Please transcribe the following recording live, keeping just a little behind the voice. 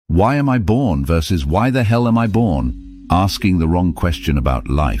Why am I born versus why the hell am I born? Asking the wrong question about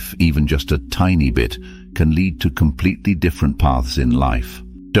life, even just a tiny bit, can lead to completely different paths in life.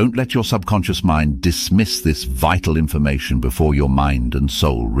 Don't let your subconscious mind dismiss this vital information before your mind and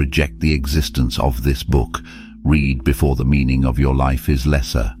soul reject the existence of this book. Read before the meaning of your life is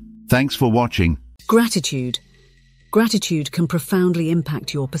lesser. Thanks for watching. Gratitude. Gratitude can profoundly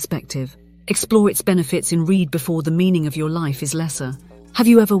impact your perspective. Explore its benefits in Read Before the Meaning of Your Life is Lesser. Have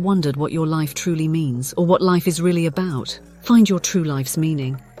you ever wondered what your life truly means, or what life is really about? Find your true life's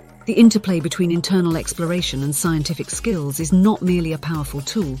meaning. The interplay between internal exploration and scientific skills is not merely a powerful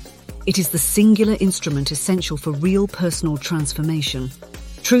tool. It is the singular instrument essential for real personal transformation.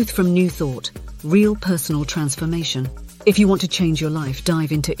 Truth from New Thought. Real personal transformation. If you want to change your life,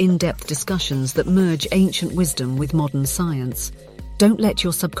 dive into in-depth discussions that merge ancient wisdom with modern science. Don't let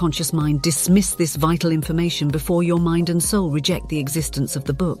your subconscious mind dismiss this vital information before your mind and soul reject the existence of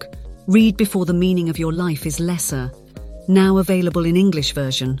the book. Read Before the Meaning of Your Life is Lesser. Now available in English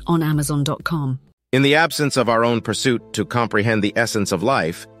version on Amazon.com. In the absence of our own pursuit to comprehend the essence of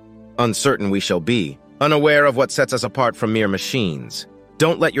life, uncertain we shall be, unaware of what sets us apart from mere machines.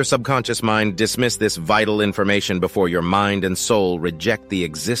 Don't let your subconscious mind dismiss this vital information before your mind and soul reject the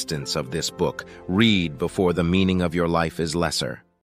existence of this book. Read Before the Meaning of Your Life is Lesser.